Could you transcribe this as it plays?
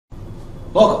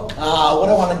Welcome. What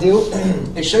I want to do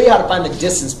is show you how to find the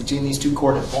distance between these two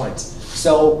coordinate points.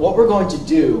 So what we're going to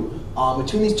do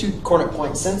between these two coordinate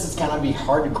points, since it's kind of be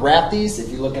hard to graph these, if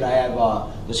you look at, I have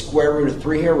the square root of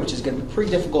 3 here, which is going to be pretty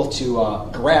difficult to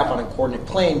graph on a coordinate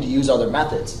plane to use other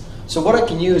methods. So what I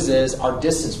can use is our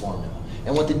distance formula.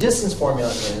 And what the distance formula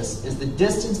is the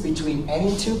distance between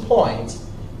any 2 points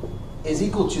is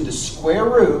equal to the square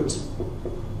root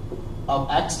of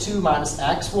x2 minus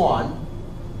x1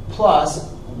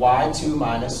 plus y2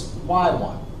 minus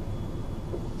y1.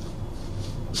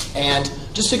 And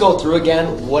just to go through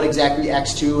again what exactly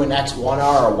x2 and x1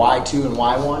 are, or y2 and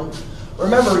y1,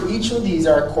 remember each of these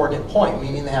are a coordinate point,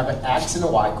 meaning they have an x and a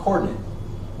y coordinate.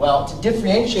 Well, to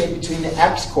differentiate between the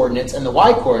x coordinates and the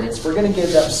y coordinates, we're going to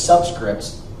give them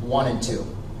subscripts 1 and 2.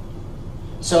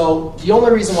 So the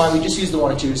only reason why we just use the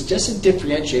 1 and 2 is just to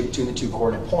differentiate between the 2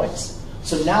 coordinate points.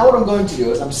 So now what I'm going to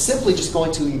do is I'm simply just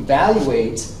going to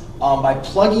evaluate by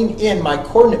plugging in my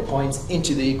coordinate points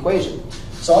into the equation.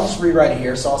 So I'll just rewrite it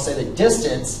here. So I'll say the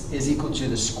distance is equal to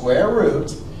the square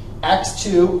root,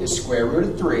 x2 is square root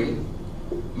of 3,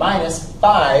 minus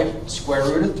 5 square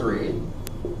root of 3.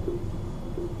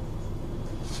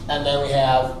 And then we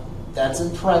have, that's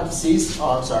in parentheses,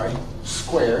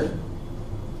 squared,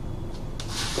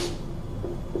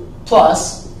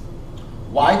 plus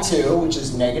y2, which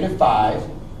is negative 5,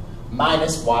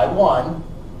 minus y1,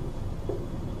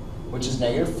 which is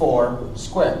negative 4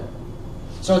 squared.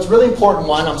 So it's really important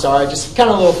one, I just kind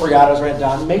of a little forgot, I was writing it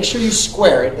down. Make sure you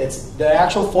square it. The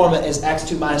actual formula is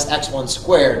x2 minus x1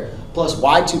 squared plus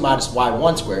y2 minus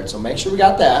y1 squared. So make sure we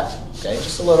got that. Okay,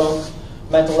 just a little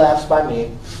mental lapse by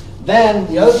me. Then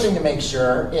the other thing to make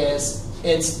sure is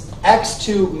it's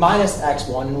x2 minus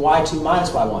x1 and y2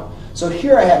 minus y1. So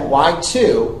here I had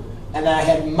y2, and then I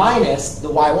had minus the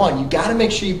y1. You've got to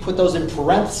make sure you put those in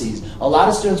parentheses. A lot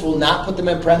of students will not put them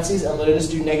in parentheses and they'll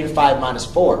just do negative 5 minus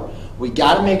 4. We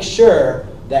got to make sure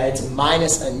that it's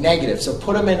minus a negative. So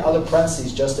put them in other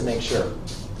parentheses just to make sure.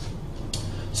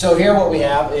 So here what we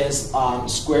have is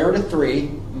square root of 3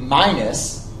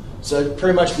 minus, so it'd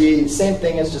pretty much be the same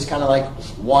thing as just kind of like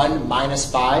 1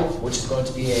 minus 5, which is going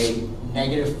to be a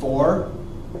negative 4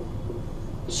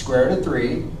 square root of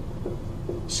 3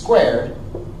 squared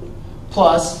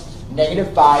plus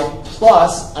negative 5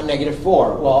 plus a negative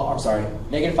 4. Well,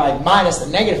 negative 5 minus a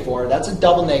negative 4. That's a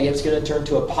double negative. It's going to turn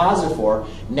to a positive 4.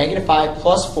 Negative 5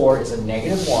 plus 4 is a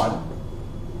negative 1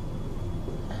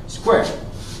 squared.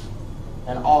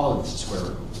 And all of this is square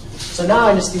root. So now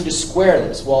I just need to square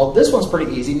this. Well, this one's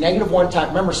pretty easy. Negative 1 times,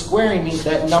 remember squaring means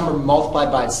that number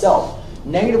multiplied by itself.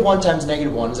 Negative 1 times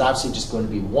negative 1 is obviously just going to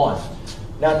be 1.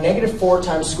 Now, negative 4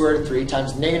 times square root of 3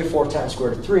 times negative 4 times square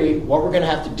root of 3, what we're going to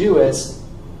have to do is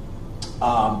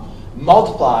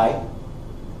multiply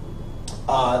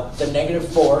the negative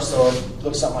 4, so it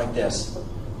looks something like this.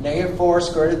 Negative 4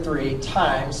 square root of 3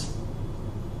 times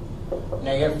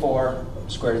negative 4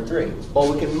 square root of 3.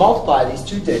 Well, we can multiply these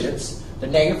two digits, the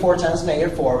negative 4 times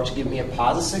negative 4, which will give me a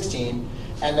positive 16,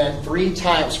 and then 3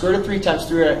 times, square root of 3 times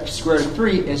square root of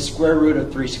 3 is square root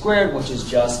of 3 squared, which is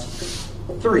just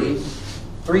 3.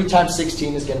 3 times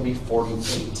 16 is going to be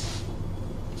 48.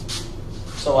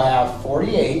 So I have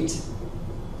 48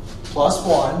 plus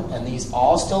 1, and these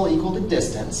all still equal to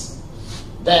distance.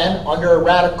 Then, under a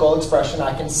radical expression,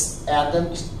 I can add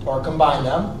them or combine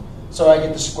them. So I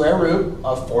get the square root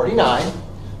of 49.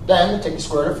 Then, take the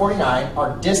square root of 49,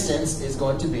 our distance is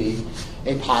going to be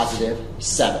a positive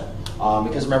 7.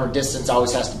 Because remember, distance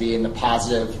always has to be in the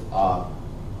positive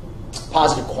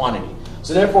quantity.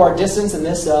 So therefore, our distance in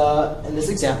this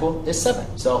example is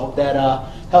 7. So I hope that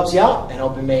helps you out, and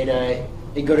hope it made a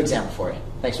good example for you.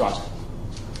 Thanks for watching.